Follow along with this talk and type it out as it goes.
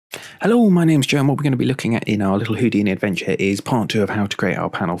Hello, my name's Joe, and what we're going to be looking at in our little Houdini adventure is part 2 of how to create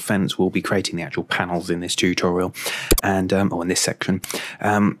our panel fence. We'll be creating the actual panels in this tutorial, and or in this section.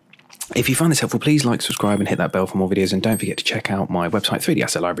 If you find this helpful, please like, subscribe, and hit that bell for more videos. And don't forget to check out my website,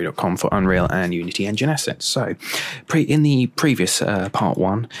 3dassetlibrary.com, for Unreal and Unity engine assets. So, in the previous part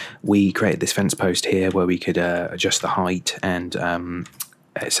 1, we created this fence post here where we could adjust the height and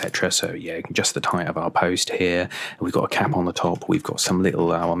etc. So yeah, you can adjust the height of our post here. We've got a cap on the top. We've got some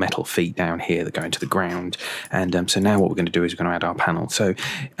little our metal feet down here that go into the ground. And so now what we're going to do is we're going to add our panel. So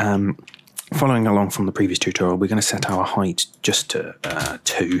following along from the previous tutorial, we're going to set our height just to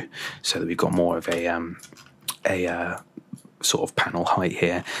 2, so that we've got more of a sort of panel height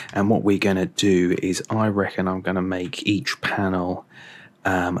here. And what we're going to do is, I reckon I'm going to make each panel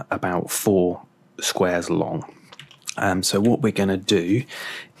about 4 squares long. So what we're going to do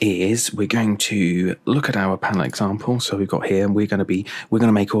is we're going to look at our panel example. So we've got here, and we're going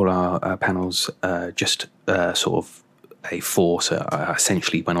to make all our panels just sort of a 4. So I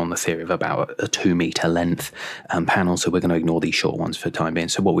essentially went on the theory of about a 2 meter length panel. So we're going to ignore these short ones for the time being.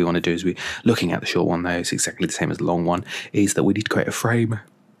 So what we want to do is, we're looking at the short one, though it's exactly the same as the long one, is that we need to create a frame.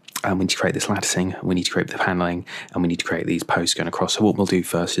 We need to create this latticing, we need to create the paneling, and we need to create these posts going across. So what we'll do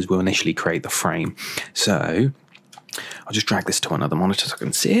first is we'll initially create the frame. So I'll just drag this to another monitor so I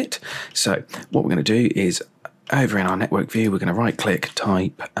can see it. So what we're going to do is, over in our network view, we're going to right click,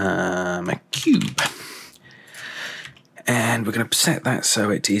 type a cube, and we're going to set that so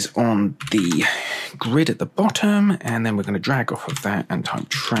it is on the grid at the bottom, and then we're going to drag off of that and type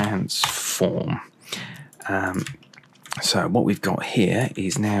transform. So what we've got here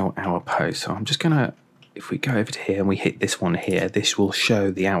is now our post. So I'm just going to, if we go over to here and we hit this one here, this will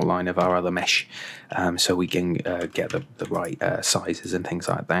show the outline of our other mesh, so we can get the right sizes and things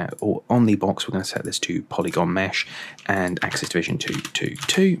like that. Or on the box, we're going to set this to polygon mesh and axis division to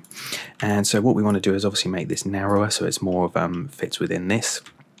 2. And so what we want to do is obviously make this narrower so it's more of fits within this.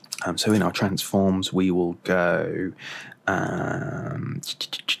 So in our transforms, we will go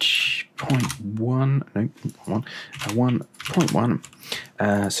 0.1, no,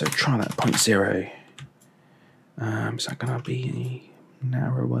 1.1. So try that 0.0. Is that going to be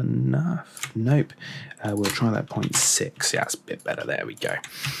narrow enough? Nope. We'll try that 0.6. Yeah, that's a bit better. There we go.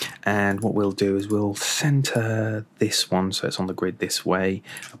 And what we'll do is we'll center this one so it's on the grid this way.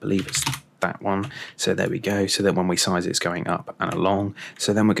 I believe it's that one. So there we go. So that when we size it's going up and along.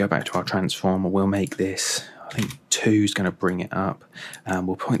 So then we'll go back to our transform, and we'll make this, I think 2 is going to bring it up.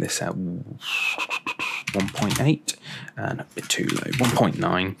 We'll point this at 1.8 and a bit too low,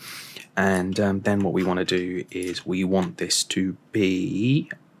 1.9. And then what we want to do is we want this to be,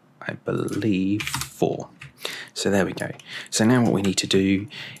 I believe, 4. So there we go. So now what we need to do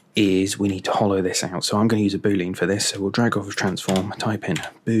is we need to hollow this out. So I'm going to use a boolean for this. So we'll drag off of transform, type in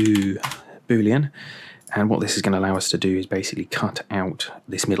boolean, and what this is going to allow us to do is basically cut out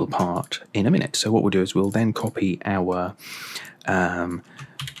this middle part in a minute. So what we'll do is we'll then copy our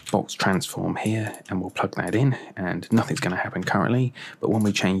box transform here, and we'll plug that in, and nothing's going to happen currently. But when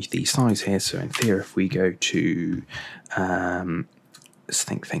we change the size here, so in theory, if we go to let's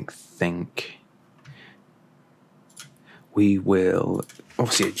think, we will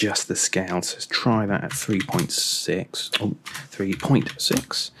obviously adjust the scale. So let's try that at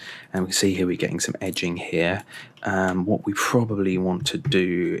 3.6, and we can see here we're getting some edging here. What we probably want to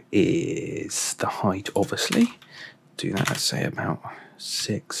do is the height, obviously. Do that, let's say about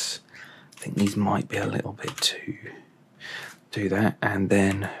 6. I think these might be a little bit too. Do that, and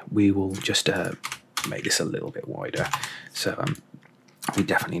then we will just make this a little bit wider, so we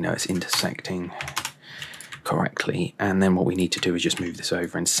definitely know it's intersecting correctly. And then what we need to do is just move this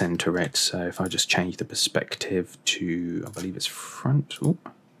over and center it. So if I just change the perspective to, I believe it's front. Ooh,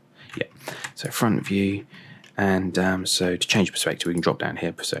 yeah, so front view, and so to change perspective, we can drop down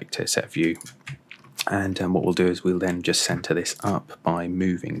here, perspective, set view. And what we'll do is we'll then just center this up by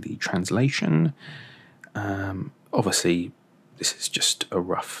moving the translation. Obviously, this is just a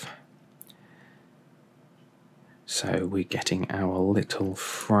rough. So we're getting our little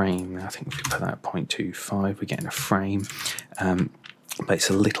frame. I think if we put that at 0.25, we're getting a frame. But it's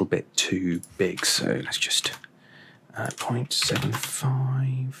a little bit too big. So let's just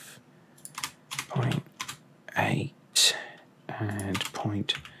 0.75, 0.8, and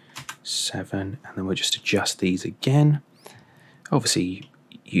 0.7, and then we'll just adjust these again. Obviously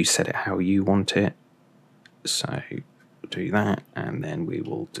you set it how you want it, so do that, and then we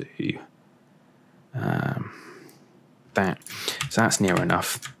will do that. So that's near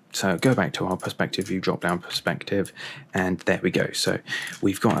enough. So go back to our perspective view, drop down perspective, and there we go. So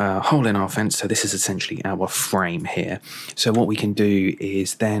we've got a hole in our fence. So this is essentially our frame here. So what we can do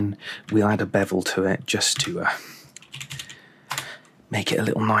is then we'll add a bevel to it just to make it a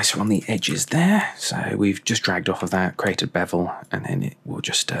little nicer on the edges there. So we've just dragged off of that, created bevel, and then it will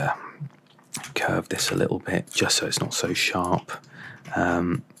just curve this a little bit just so it's not so sharp.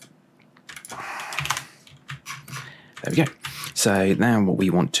 There we go. So now what we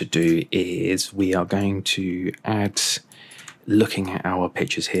want to do is we are going to add, looking at our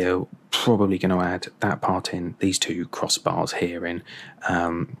pictures here, probably going to add that part in, these two crossbars here in.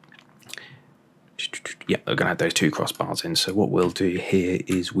 Yeah, we're going to add those two crossbars in. So what we'll do here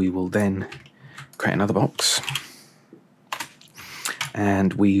is we will then create another box.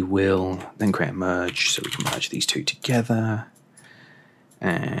 And we will then create a merge, so we can merge these two together.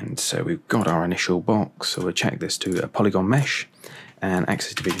 And so we've got our initial box, so we'll check this to a polygon mesh and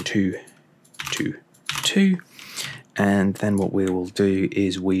axis division 2, 2, 2. And then what we will do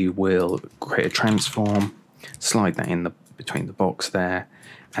is we will create a transform, slide that in between the box there.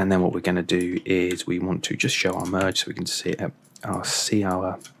 And then what we're going to do is we want to just show our merge so we can see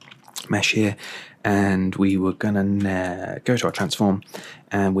our mesh here. And we were going to go to our transform,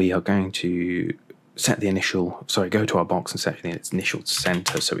 and we are going to set the initial, go to our box and set its initial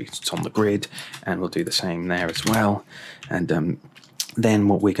center so it's on the grid, and we'll do the same there as well. And then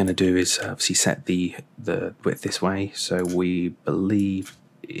what we're going to do is obviously set the width this way. So we believe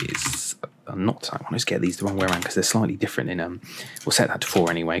is not that one. Let's get these the wrong way around because they're slightly different. We'll set that to 4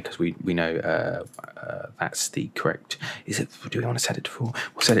 anyway because we know that's the correct. Do we want to set it to 4?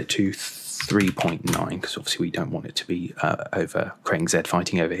 We'll set it to 3.9 because obviously we don't want it to be over creating Z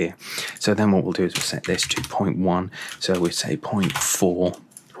fighting over here. So then what we'll do is we'll set this to 0.1. So we'll say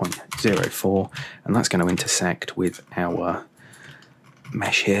 0.04, and that's going to intersect with our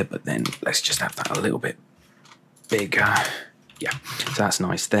mesh here. But then let's just have that a little bit bigger. Yeah, so that's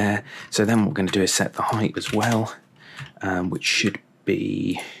nice there. So then what we're going to do is set the height as well, which should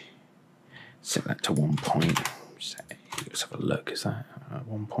be, set that to 1. Let's have a look. Is that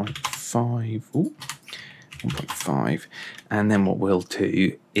 1.5? Ooh, 1.5. And then what we'll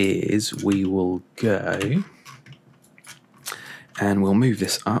do is we will go and we'll move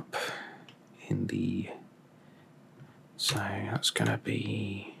this up in the. So that's going to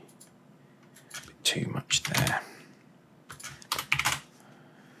be a bit too much there.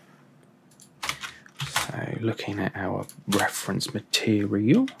 So looking at our reference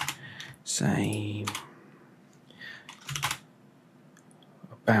material, say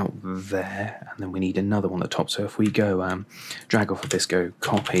about there, and then we need another one at the top. So if we go drag off of this, go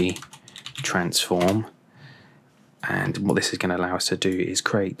copy, transform, and what this is going to allow us to do is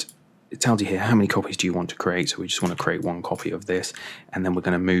create, it tells you here how many copies do you want to create. So we just want to create 1 copy of this, and then we're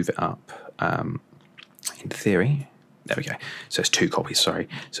going to move it up in theory. There we go. So it's 2 copies, sorry.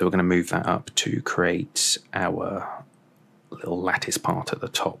 So we're going to move that up to create our little lattice part at the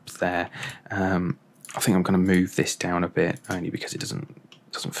top there. I think I'm going to move this down a bit only because it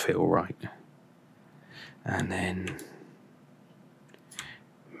doesn't feel right. And then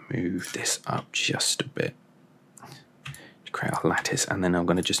move this up just a bit to create a lattice. And then I'm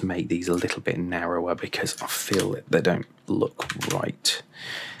going to just make these a little bit narrower because I feel that they don't look right.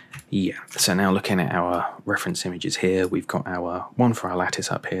 Yeah, so now looking at our reference images here, we've got our one for our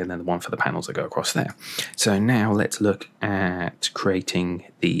lattice up here and then the one for the panels that go across there. So now let's look at creating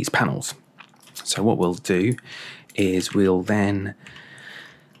these panels. So what we'll do is we'll then,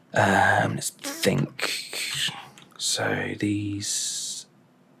 let's think, so these,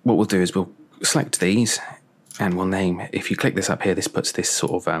 what we'll do is we'll select these and we'll name, if you click this up here, this puts this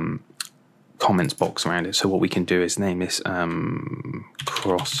sort of comments box around it. So what we can do is name this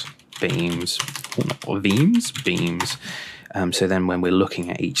cross beams, or beams. So then when we're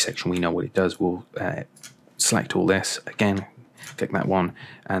looking at each section, we know what it does. We'll select all this again, click that one,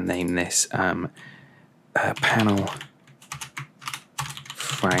 and name this panel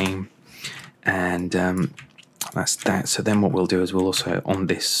frame, and that's that. So then what we'll do is we'll also, on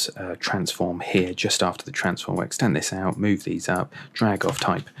this transform here, just after the transform, we'll extend this out, move these up, drag off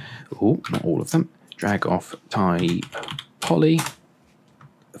type, not all of them, drag off type poly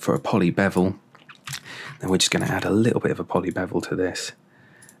for a poly bevel. Then we're just going to add a little bit of a poly bevel to this,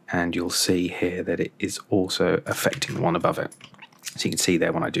 and you'll see here that it is also affecting the one above it. So you can see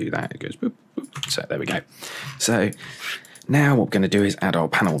there when I do that, it goes boop, boop. So there we go. So now what we're going to do is add our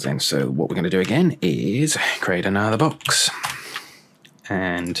panels in. So what we're going to do again is create another box,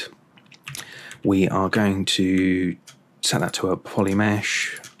 and we are going to set that to a poly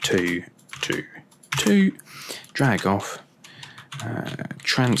mesh 2, 2, 2, drag off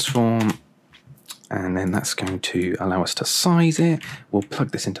transform, and then that's going to allow us to size it. We'll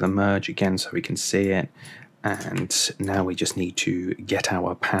plug this into the merge again so we can see it, and now we just need to get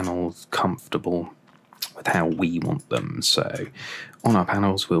our panels comfortable with how we want them. So on our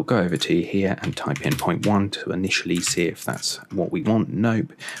panels, we'll go over to here and type in 0.1 to initially see if that's what we want.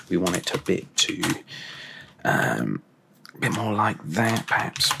 Nope, we want it a bit more like that,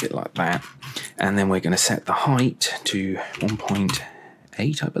 perhaps a bit like that. And then we're going to set the height to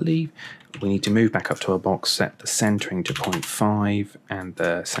 1.8, I believe. We need to move back up to our box, set the centering to 0.5 and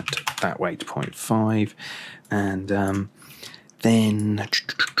the center that way to 0.5, and then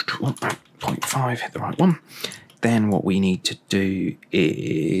 0.5, hit the right one. Then what we need to do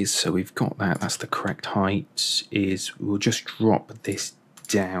is, so we've got that, that's the correct height, is we'll just drop this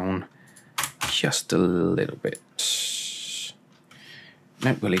down just a little bit.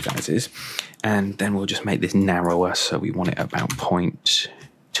 Nope, we'll leave that as is. And then we'll just make this narrower, so we want it about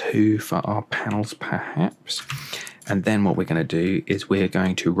 0.2 for our panels perhaps. And then what we're going to do is we're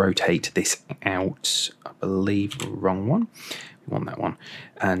going to rotate this out. I believe the wrong one. We want that one.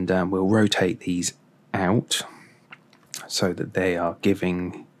 And we'll rotate these out so that they are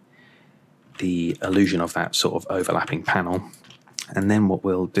giving the illusion of that sort of overlapping panel. And then what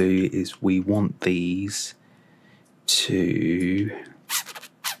we'll do is we want these to...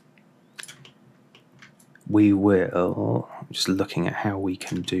 We will, just looking at how we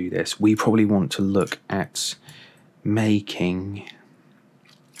can do this, we probably want to look at making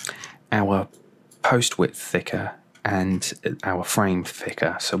our post width thicker and our frame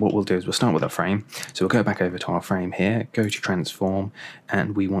thicker. So what we'll do is we'll start with our frame. So we'll go back over to our frame here, go to transform,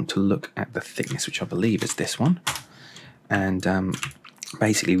 and we want to look at the thickness, which I believe is this one. And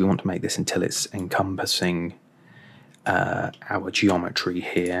basically we want to make this until it's encompassing our geometry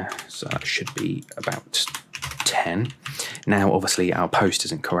here, so that should be about 10. Now obviously our post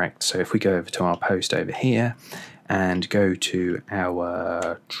isn't correct, so if we go over to our post over here and go to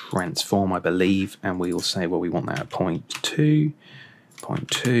our transform, I believe, and we will say, well, we want that at 0.2,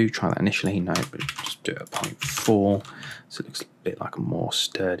 try that initially, no, but just do it at 0.4, so it looks a bit like a more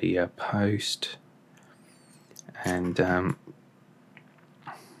sturdier post, and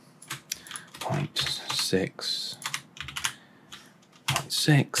 0.6,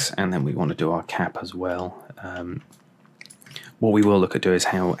 and then we want to do our cap as well. What we will look at doing is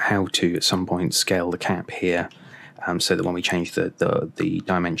how to at some point scale the cap here, so that when we change the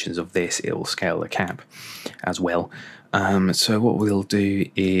dimensions of this, it will scale the cap as well. So what we'll do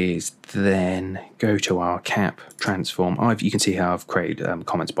is then go to our cap transform. You can see how I've created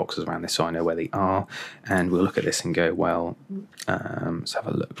comments boxes around this so I know where they are, and we'll look at this and go, well, let's have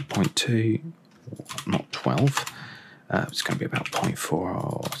a look. 0.2, not 12. It's going to be about 0.4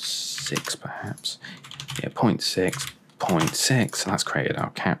 or 6 perhaps. Yeah, 0.6, 0.6, so that's created our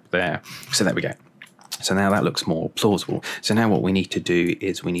cap there. So there we go. So now that looks more plausible. So now what we need to do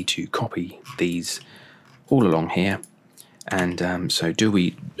is we need to copy these all along here. And so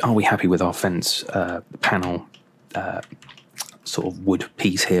are we happy with our fence panel sort of wood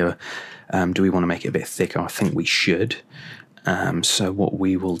piece here? Do we want to make it a bit thicker? I think we should. So what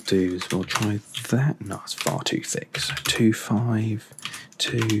we will do is we'll try that. No, it's far too thick. So 2.5,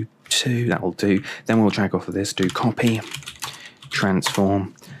 2.2, that will do. Then we'll drag off of this, do copy,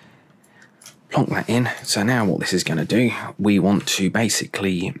 transform, plonk that in. So now what this is going to do, we want to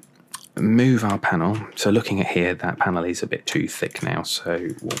basically move our panel. So looking at here, that panel is a bit too thick now, so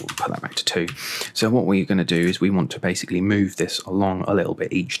we'll put that back to 2. So what we're going to do is we want to basically move this along a little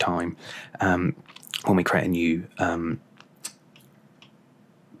bit each time when we create a new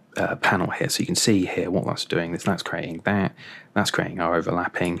panel here. So you can see here what that's doing is that's creating that's creating our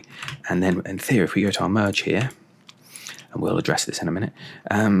overlapping, and then in theory if we go to our merge here, and we'll address this in a minute,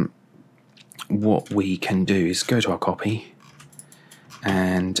 what we can do is go to our copy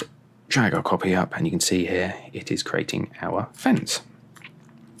and drag our copy up, and you can see here it is creating our fence.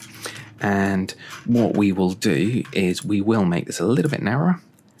 And what we will do is we will make this a little bit narrower,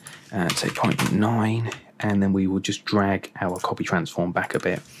 say 0.9, and then we will just drag our copy transform back a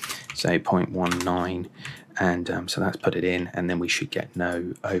bit, say 0.19, and so that's put it in, and then we should get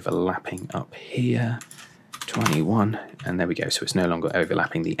no overlapping up here, 21, and there we go. So it's no longer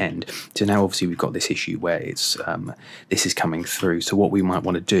overlapping the end. So now obviously we've got this issue where it's this is coming through. So what we might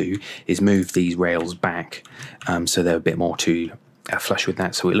want to do is move these rails back so they're a bit more to flush with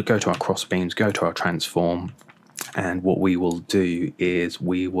that. So we'll go to our cross beams, go to our transform, and what we will do is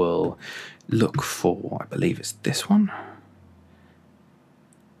we will look for, I believe it's this one,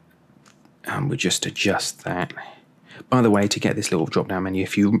 and we just adjust that. By the way, to get this little drop down menu,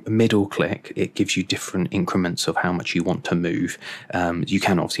 if you middle click, it gives you different increments of how much you want to move. You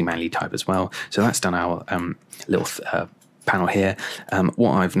can obviously manually type as well. So that's done our little panel here.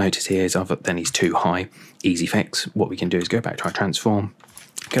 What I've noticed here is I've done these too high. Easy fix. What we can do is go back to our transform,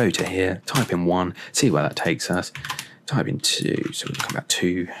 go to here, type in 1, see where that takes us, type in 2, so we'll come back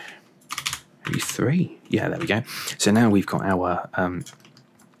to maybe 3. Yeah, there we go. So now we've got our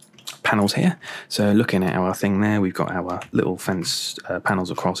panels here. So looking at our thing there, we've got our little fence panels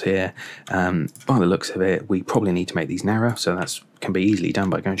across here. By the looks of it, we probably need to make these narrow, so that can be easily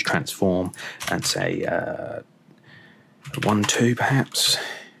done by going to transform and say 1, 2 perhaps.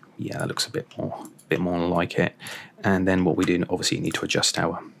 Yeah, that looks a bit more like it. And then what we do, obviously you need to adjust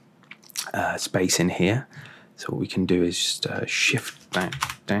our space in here. So what we can do is just shift that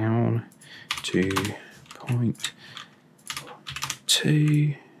down to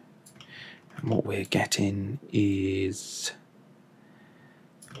 0.2. And what we're getting is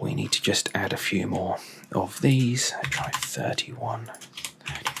we need to just add a few more of these. I try 31,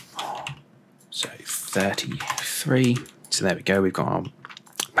 34, so 33. So there we go, we've got our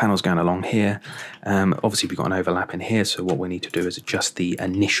panels going along here. Obviously we've got an overlap in here, so what we need to do is adjust the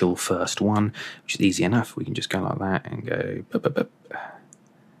initial first one, which is easy enough. We can just go like that and go bup, bup, bup.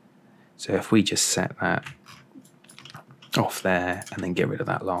 So if we just set that off there and then get rid of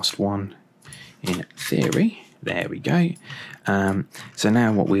that last one, in theory, there we go. So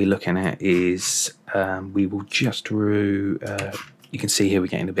now what we're looking at is we will just you can see here we're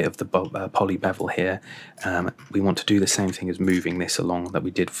getting a bit of the poly bevel here. We want to do the same thing as moving this along that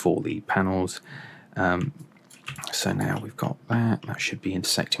we did for the panels. So now we've got that should be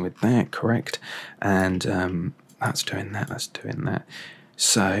intersecting with that, correct? And that's doing that.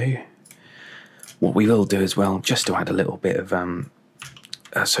 So what we will do as well, just to add a little bit of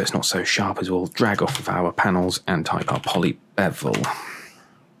so it's not so sharp, as we'll drag off of our panels and type our poly bevel,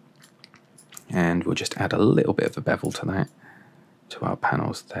 and we'll just add a little bit of a bevel to that, to our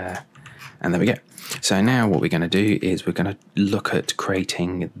panels there, and there we go. So now what we're going to do is we're going to look at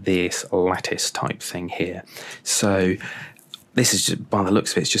creating this lattice type thing here. So this is just, by the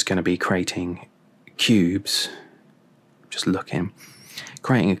looks of it, it's just going to be creating cubes, just looking,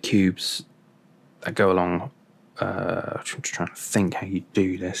 creating cubes that go along. I'm just trying to think how you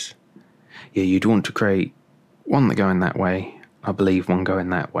do this. Yeah, you'd want to create one that going that way, I believe one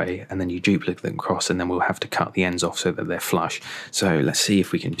going that way, and then you duplicate them across, and then we'll have to cut the ends off so that they're flush. So let's see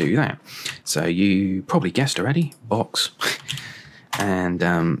if we can do that. So you probably guessed already, box.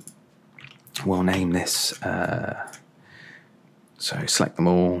 And we'll name this, so select them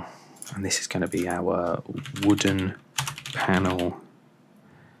all, and this is going to be our wooden panel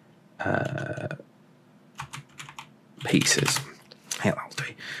pieces. Yeah, that'll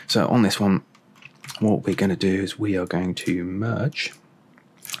do. So on this one, what we're going to do is we are going to merge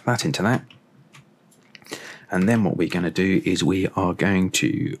that into that, and then what we're going to do is we are going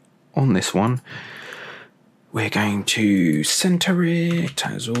to, on this one, we're going to center it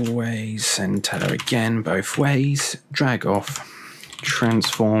as always, center again both ways, drag off,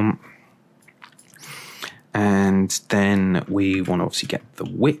 transform, and then we want to obviously get the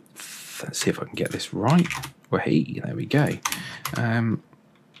width. Let's see if I can get this right. There we go.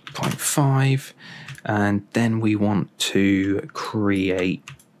 0.5, and then we want to create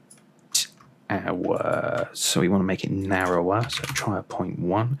our, so we want to make it narrower, so try a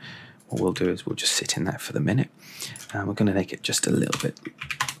 0.1. What we'll do is we'll just sit in that for the minute, and we're going to make it just a little bit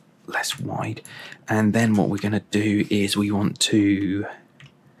less wide, and then what we're going to do is we want to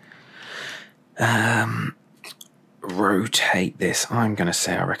rotate this. I'm going to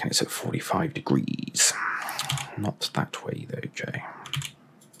say I reckon it's at 45 degrees. Not that way though, Jay.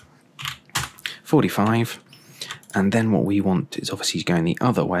 45, and then what we want is obviously going the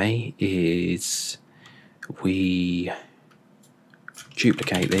other way, is we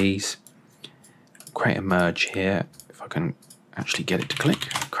duplicate these, create a merge here, if I can actually get it to click,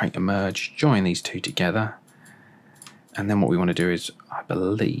 create a merge, join these two together, and then what we want to do is, I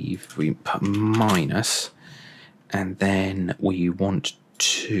believe, we put minus, and then we want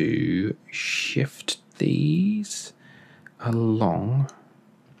to shift these along.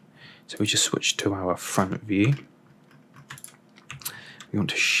 So we just switch to our front view. We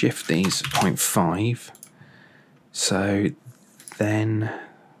want to shift these 0.5. So then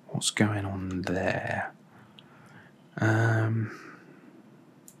what's going on there? Well,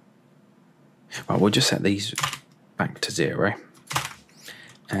 we'll just set these back to 0.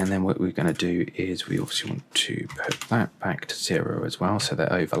 And then what we're going to do is we obviously want to put that back to 0 as well, so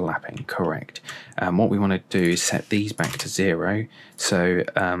they're overlapping, correct. What we want to do is set these back to 0, so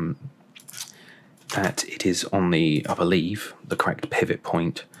that it is on the, I believe, the correct pivot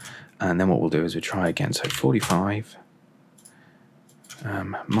point. And then what we'll do is we'll try again. So 45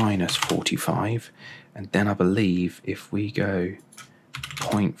 minus 45. And then I believe if we go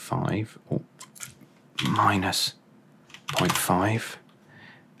 0.5 or minus 0.5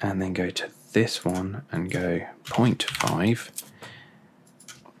 and then go to this one and go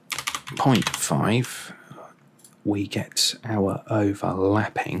 0.5, we get our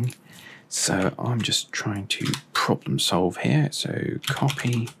overlapping. So I'm just trying to problem solve here. So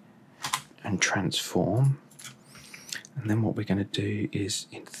copy and transform. And then what we're going to do is,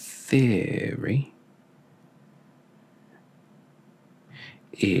 in theory,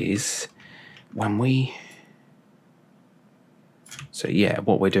 is when we... So yeah,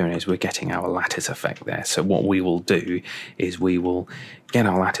 what we're doing is we're getting our lattice effect there. So what we will do is we will get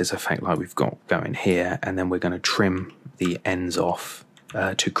our lattice effect like we've got going here, and then we're going to trim the ends off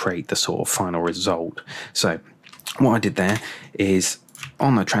to create the sort of final result. So what I did there is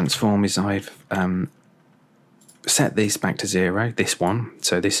on the transform is I've set this back to 0, this one.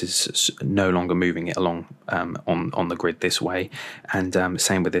 So this is no longer moving it along on the grid this way. And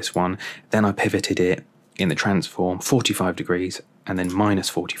same with this one. Then I pivoted it in the transform 45 degrees and then minus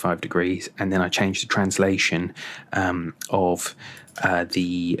 45 degrees. And then I changed the translation of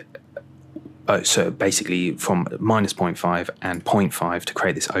the... so basically from minus 0.5 and 0.5 to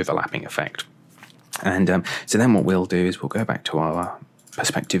create this overlapping effect. And so then what we'll do is we'll go back to our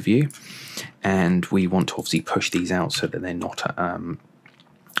perspective view, and we want to obviously push these out so that they're not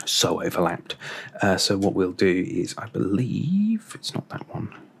so overlapped. So what we'll do is, I believe it's not that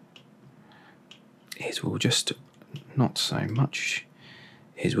one, is we'll just, not so much,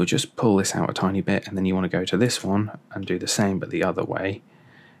 is we'll just pull this out a tiny bit, and then you want to go to this one and do the same but the other way.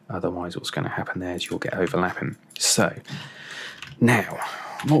 Otherwise what's going to happen there is you'll get overlapping. So now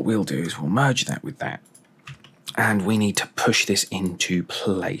what we'll do is we'll merge that with that, and we need to push this into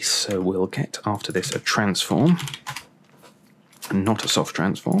place. So we'll get after this a transform, not a soft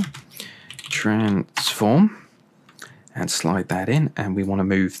transform, transform, and slide that in, and we want to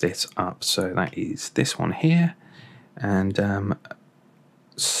move this up. So that is this one here, and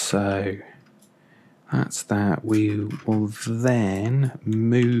so that's that. We will then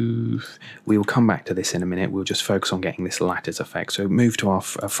move, we will come back to this in a minute. We'll just focus on getting this lattice effect. So move to our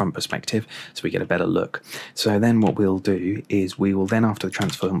front perspective so we get a better look. So then what we'll do is we will then, after the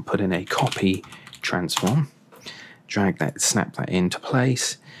transform, put in a copy transform, drag that, snap that into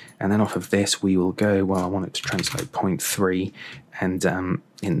place, and then off of this we will go, well, I want it to translate 0.3 and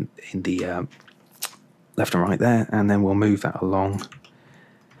in the left and right there, and then we'll move that along.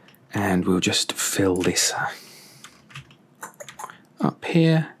 And we'll just fill this up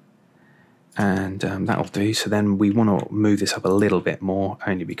here, and that'll do. So then we want to move this up a little bit more,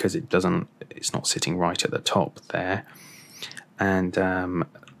 only because it's not sitting right at the top there. And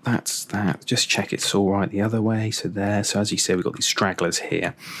that's that. Just check it's all right the other way. So there. So as you see, we've got these stragglers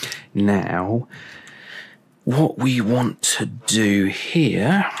here. Now, what we want to do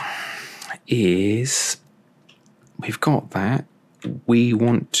here is we've got that. We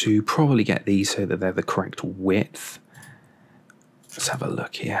want to probably get these so that they're the correct width. Let's have a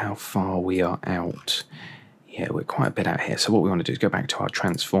look here how far we are out. Yeah, we're quite a bit out here. So what we want to do is go back to our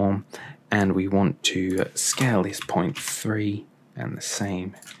transform, and we want to scale this 0.3, and the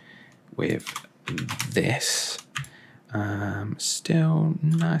same with this. Still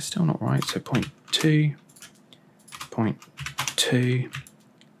not right. So 0.2, 0.2,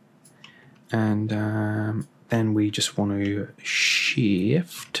 and then we just want to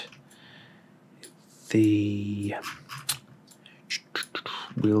shift the...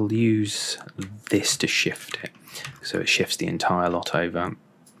 We'll use this to shift it, so it shifts the entire lot over.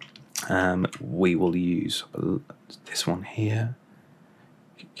 We will use this one here.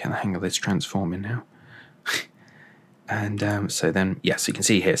 Get the hang of this transforming now. And so then, yes, you can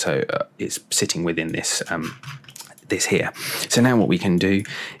see here, so it's sitting within this this here. So now what we can do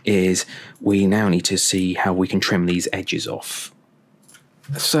is we now need to see how we can trim these edges off.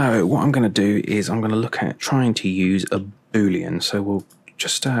 So what I'm going to do is I'm going to look at trying to use a boolean. So we'll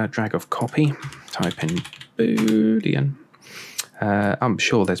just drag off copy, type in boolean. I'm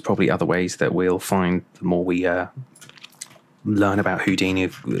sure there's probably other ways that we'll find the more we learn about Houdini,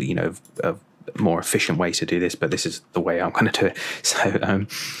 you know, more efficient ways to do this, but this is the way I'm going to do it. So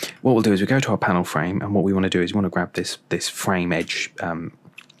what we'll do is we go to our panel frame, and what we want to do is we want to grab this frame edge to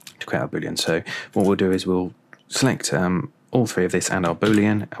create our boolean. So what we'll do is we'll select all three of this and our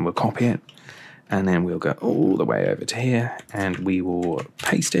boolean, and we'll copy it, and then we'll go all the way over to here, and we will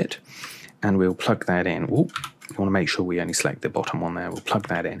paste it, and we'll plug that in. Ooh, We want to make sure we only select the bottom one there. We'll plug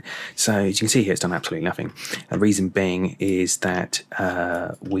that in. So as you can see here, it's done absolutely nothing. The reason being is that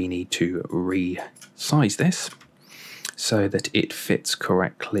we need to resize this so that it fits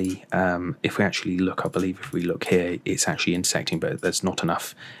correctly. If we actually look, I believe if we look here, it's actually intersecting, but there's not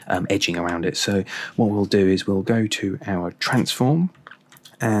enough edging around it. So what we'll do is we'll go to our transform,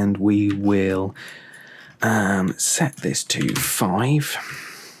 and we will set this to 5,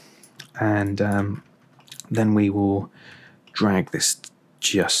 and then we will drag this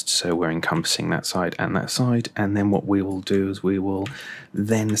just so we're encompassing that side and that side, and then what we will do is we will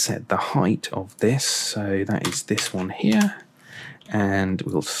then set the height of this, so that is this one here, and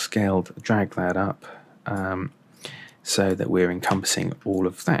we'll drag that up so that we're encompassing all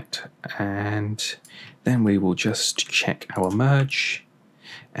of that, and then we will just check our merge.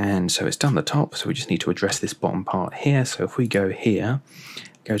 And so it's done the top, so we just need to address this bottom part here. So if we go here,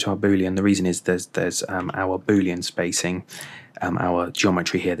 go to our Boolean, the reason is there's our Boolean spacing, our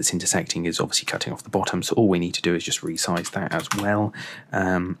geometry here that's intersecting is obviously cutting off the bottom, so all we need to do is just resize that as well.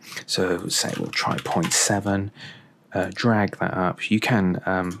 So say we'll try 0.7, drag that up. You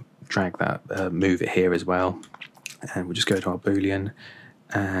can drag that, move it here as well, and we'll just go to our Boolean,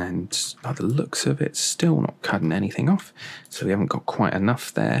 and by the looks of it, still not cutting anything off, so we haven't got quite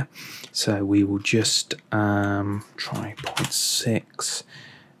enough there. So we will just try 0.6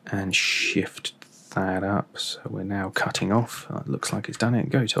 and shift that up, so we're now cutting off. It looks like it's done it.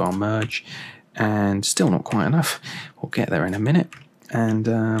 Go to our merge, and still not quite enough. We'll get there in a minute,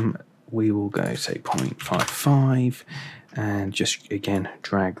 and we will go say 0.55 and just again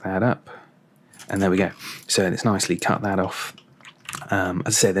drag that up, and there we go. So it's nicely cut that off. As I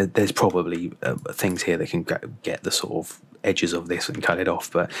said, there's probably things here that can get the sort of edges of this and cut it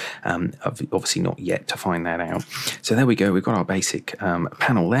off, but obviously not yet to find that out. So there we go, we've got our basic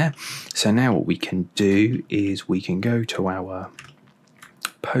panel there. So now what we can do is we can go to our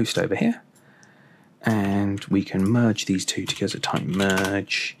post over here, and we can merge these two together, type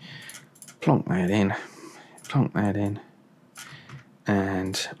merge, plonk that in,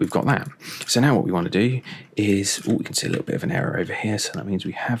 and we've got that. So now what we want to do is, we can see a little bit of an error over here, so that means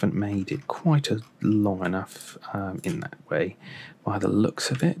we haven't made it quite long enough in that way by the looks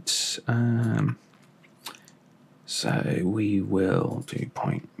of it. So we will do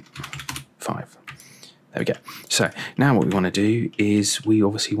 0.5. There we go. So now what we want to do is we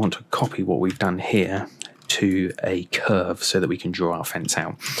obviously want to copy what we've done here to a curve so that we can draw our fence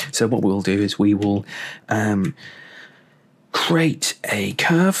out. So what we'll do is we will create a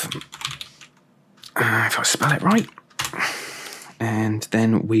curve, if I spell it right, and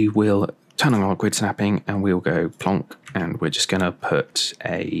then we will turn on our grid snapping, and we'll go plonk, and we're just going to put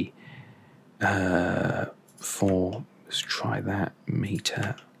a let's try that,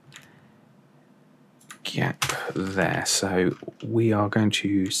 meter gap there. So we are going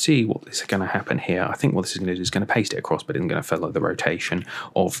to see what is going to happen here. I think what this is going to do is going to paste it across, but it's going to follow the rotation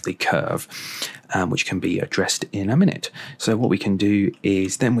of the curve, which can be addressed in a minute. So what we can do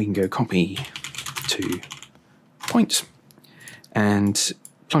is then we can go copy to points and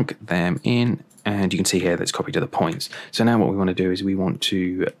plunk them in, and you can see here that's copied to the points. So now what we want to do is we want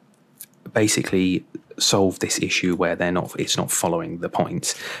to basically solve this issue where it's not following the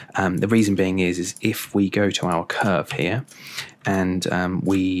points. The reason being is if we go to our curve here, and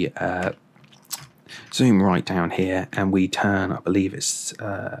we zoom right down here, and we turn, I believe it's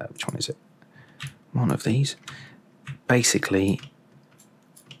which one is it? One of these. Basically,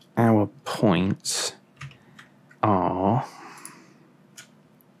 our points are,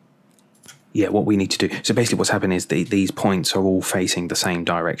 yeah, what we need to do. So basically what's happened is these points are all facing the same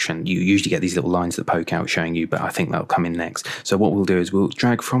direction. You usually get these little lines that poke out showing you, but I think that'll come in next. So what we'll do is we'll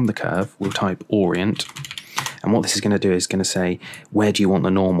drag from the curve, we'll type orient, and what this is going to do is going to say, where do you want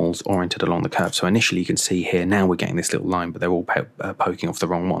the normals oriented along the curve? So initially you can see here, now we're getting this little line, but they're all poking off the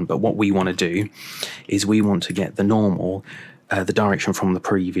wrong one. But what we want to do is we want to get the normal, the direction from the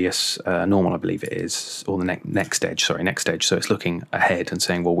previous normal, I believe it is, or the next edge. So it's looking ahead and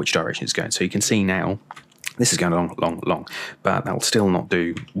saying, well, which direction it's going. So you can see now this is going along, but that will still not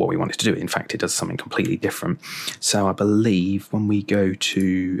do what we want it to do. In fact, it does something completely different. So I believe when we go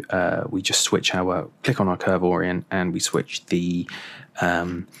to, we just switch click on our curve orient, and we switch the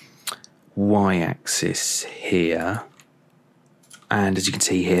y-axis here. And as you can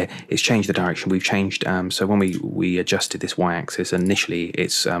see here, it's changed the direction. We've changed, so when we adjusted this y-axis, initially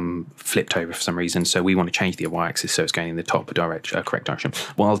it's flipped over for some reason. So we want to change the y-axis so it's going in the top correct direction.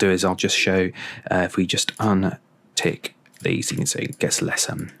 What I'll do is I'll just show, if we just untick these, you can see it gets less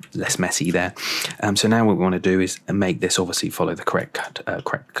messy there. So now what we want to do is make this obviously follow the correct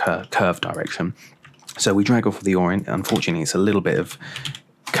curve direction. So we drag off of the orient. Unfortunately, it's a little bit of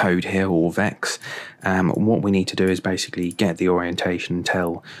code here, or vex. What we need to do is basically get the orientation and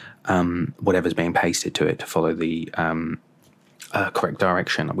tell whatever's being pasted to it to follow the correct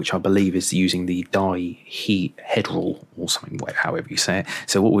direction, which I believe is using the dihedral or something, however you say it.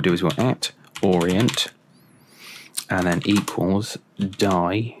 So what we'll do is we'll at orient and then equals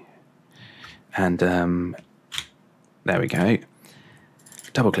die, and there we go.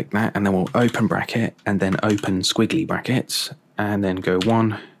 Double click that, and then we'll open bracket and then open squiggly brackets, and then go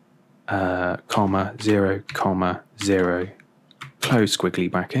 1, comma, 0, comma, 0, close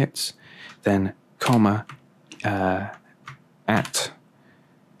squiggly brackets, then comma, at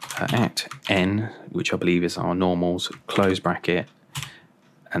n, which I believe is our normals, close bracket,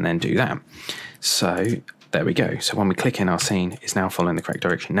 and then do that. So there we go. So when we click in, our scene is now following the correct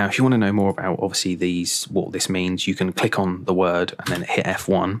direction. Now, if you want to know more about obviously what this means, you can click on the word and then hit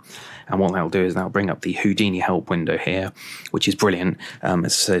F1. And what that'll do is that'll bring up the Houdini help window here, which is brilliant.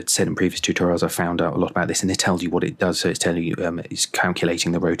 As I said in previous tutorials, I found out a lot about this, and it tells you what it does. So it's telling you, it's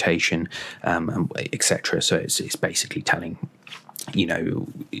calculating the rotation, etc. So it's basically telling, you know,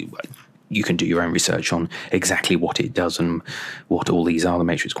 you can do your own research on exactly what it does and what all these are, the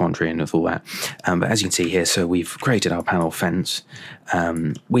matrix quantity and all that. But as you can see here, so we've created our panel fence.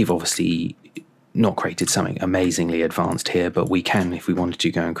 We've obviously not created something amazingly advanced here, but we can, if we wanted to,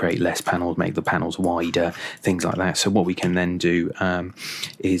 go and create less panels, make the panels wider, things like that. So what we can then do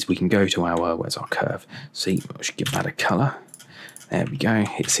is we can go to our, where's our curve? See, I should give that a color. There we go,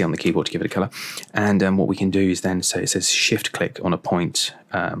 hit C on the keyboard to give it a colour. And what we can do is then, so it says shift click on a point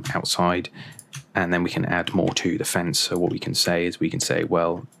outside, and then we can add more to the fence. So what we can say is we can say,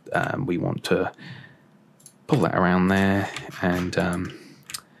 well, we want to pull that around there, and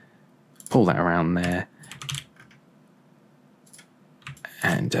pull that around there.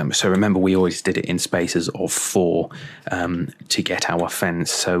 And so remember, we always did it in spaces of 4 to get our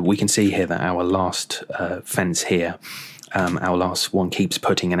fence. So we can see here that our last fence here, our last one keeps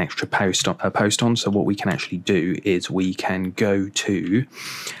putting an extra post on. So what we can actually do is we can go to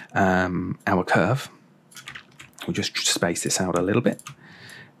our curve. We'll just space this out a little bit.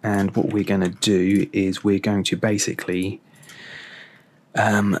 And what we're going to do is we're going to basically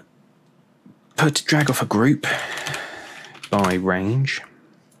drag off a group by range.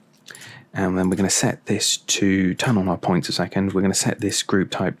 And then we're going to set this to, turn on our points a second, we're going to set this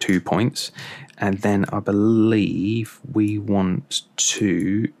group type 2 points, and then I believe we want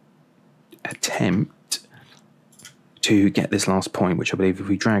to attempt to get this last point, which I believe if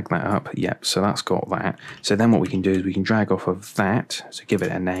we drag that up, yep, so that's got that. So then what we can do is we can drag off of that, so give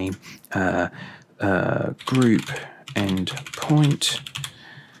it a name, group end point,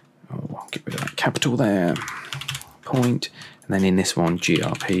 oh, I'll get rid of that capital there, point, and then in this one,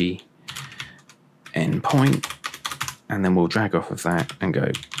 grp endpoint, and then we'll drag off of that and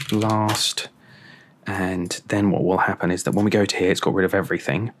go last. And then what will happen is that when we go to here, it's got rid of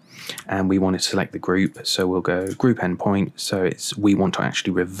everything, and we want to select the group, so we'll go group endpoint. So we want to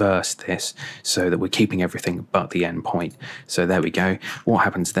actually reverse this so that we're keeping everything but the endpoint. So there we go. What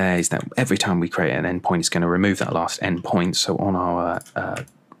happens there is that every time we create an endpoint, it's going to remove that last endpoint. So on our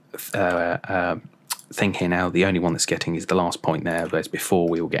thing here now, the only one that's getting is the last point there, whereas before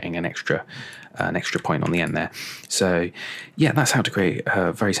we were getting an extra point on the end there. So yeah, that's how to create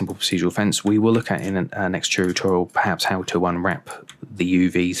a very simple procedural fence. We will look at in a next tutorial perhaps how to unwrap the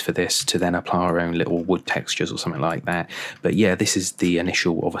UVs for this to then apply our own little wood textures or something like that. But yeah, this is the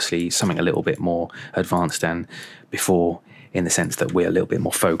initial, obviously something a little bit more advanced than before, in the sense that we're a little bit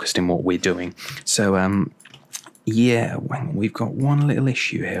more focused in what we're doing. So yeah, we've got one little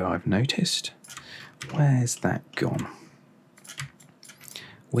issue here I've noticed. Where's that gone?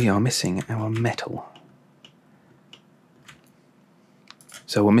 We are missing our metal.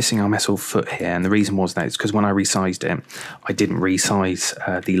 So we're missing our metal foot here, and the reason was that it's because when I resized it, I didn't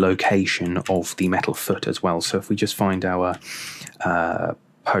resize the location of the metal foot as well. So if we just find our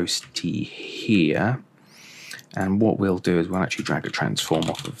postie here, and what we'll do is we'll actually drag a transform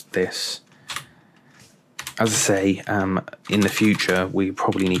off of this. As I say, in the future, we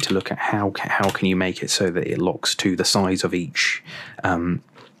probably need to look at how can you make it so that it locks to the size of each.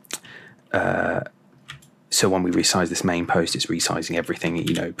 So when we resize this main post, it's resizing everything,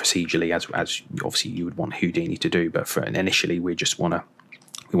 you know, procedurally as obviously you would want Houdini to do. But for initially, we want to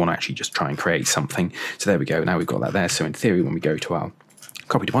actually just try and create something. So there we go. Now we've got that there. So in theory, when we go to our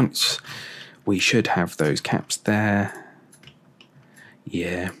copy to points, we should have those caps there.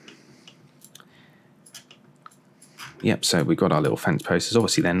 Yeah. Yep, so we've got our little fence posters.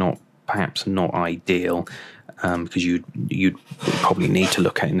 Obviously, they're perhaps not ideal because you'd probably need to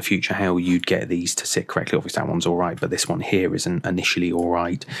look at in the future how you'd get these to sit correctly. Obviously that one's all right, but this one here isn't initially all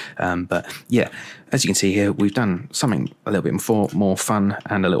right. But yeah, as you can see here, we've done something a little bit more fun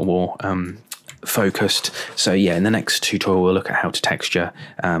and a little more focused. So yeah, in the next tutorial we'll look at how to texture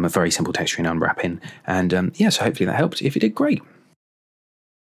a very simple texturing unwrapping, and yeah, so hopefully that helped. If it did, great.